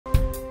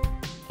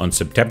On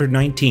September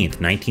 19,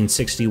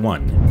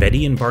 1961,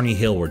 Betty and Barney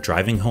Hill were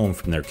driving home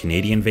from their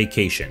Canadian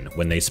vacation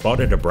when they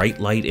spotted a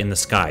bright light in the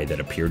sky that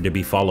appeared to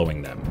be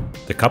following them.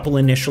 The couple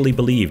initially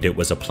believed it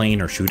was a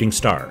plane or shooting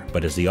star,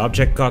 but as the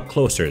object got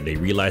closer, they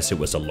realized it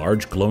was a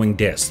large glowing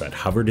disc that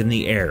hovered in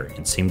the air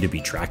and seemed to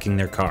be tracking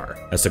their car.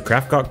 As the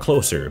craft got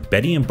closer,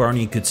 Betty and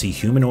Barney could see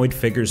humanoid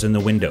figures in the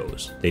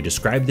windows. They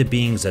described the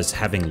beings as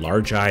having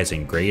large eyes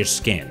and grayish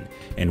skin,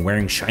 and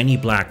wearing shiny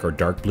black or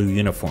dark blue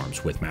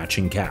uniforms with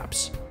matching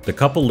caps. The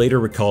couple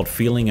later recalled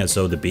feeling as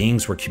though the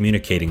beings were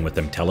communicating with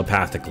them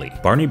telepathically.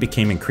 Barney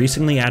became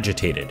increasingly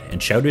agitated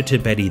and shouted to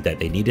Betty that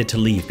they needed to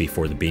leave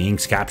before the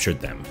beings captured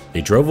them. They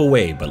drove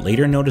away, but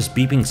later noticed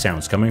beeping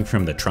sounds coming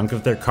from the trunk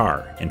of their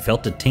car and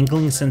felt a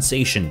tingling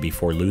sensation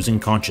before losing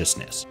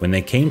consciousness. When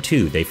they came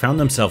to, they found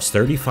themselves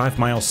 35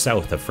 miles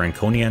south of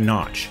Franconia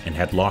Notch and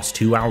had lost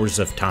 2 hours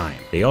of time.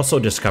 They also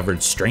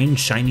discovered strange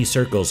shiny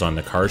circles on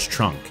the car's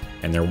trunk,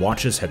 and their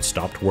watches had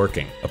stopped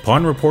working.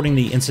 Upon reporting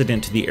the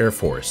incident to the Air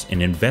Force,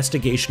 an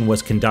investigation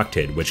was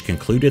conducted which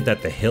concluded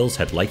that the Hills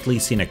had likely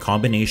seen a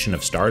combination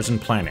of stars and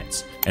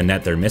planets, and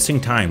that their missing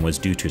time was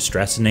due to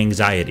stress and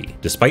anxiety.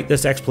 Despite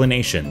this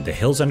explanation, the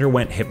Hills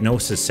underwent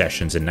hypnosis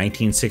sessions in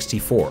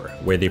 1964,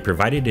 where they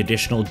provided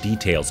additional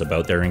details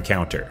about their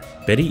encounter.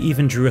 Betty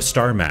even drew a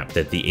star map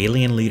that the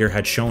alien leader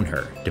had shown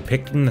her,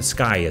 depicting the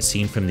sky as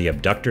seen from the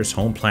abductor's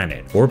home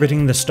planet,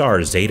 orbiting the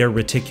star Zeta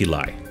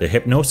Reticuli. The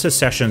hypnosis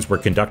sessions were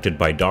conducted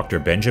by Dr.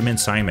 Benjamin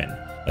Simon,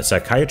 a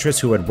psychiatrist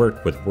who had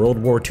worked with World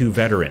War II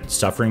veterans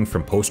suffering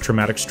from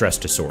post-traumatic stress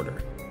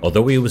disorder.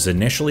 Although he was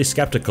initially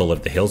skeptical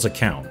of the Hills'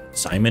 account,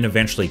 Simon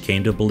eventually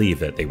came to believe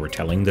that they were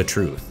telling the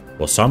truth.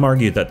 While some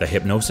argued that the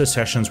hypnosis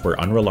sessions were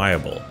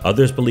unreliable,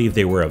 others believed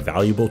they were a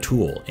valuable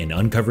tool in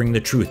uncovering the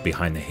truth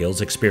behind the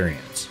Hills'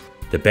 experience.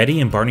 The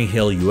Betty and Barney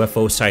Hill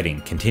UFO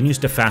sighting continues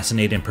to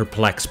fascinate and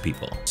perplex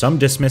people. Some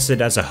dismiss it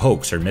as a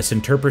hoax or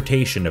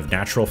misinterpretation of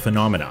natural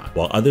phenomena,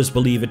 while others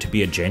believe it to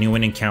be a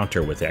genuine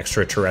encounter with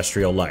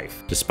extraterrestrial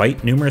life.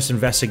 Despite numerous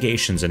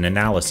investigations and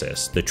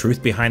analysis, the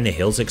truth behind the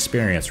Hills'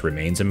 experience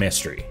remains a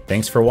mystery.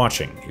 Thanks for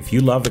watching. If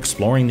you love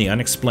exploring the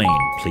unexplained,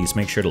 please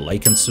make sure to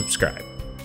like and subscribe.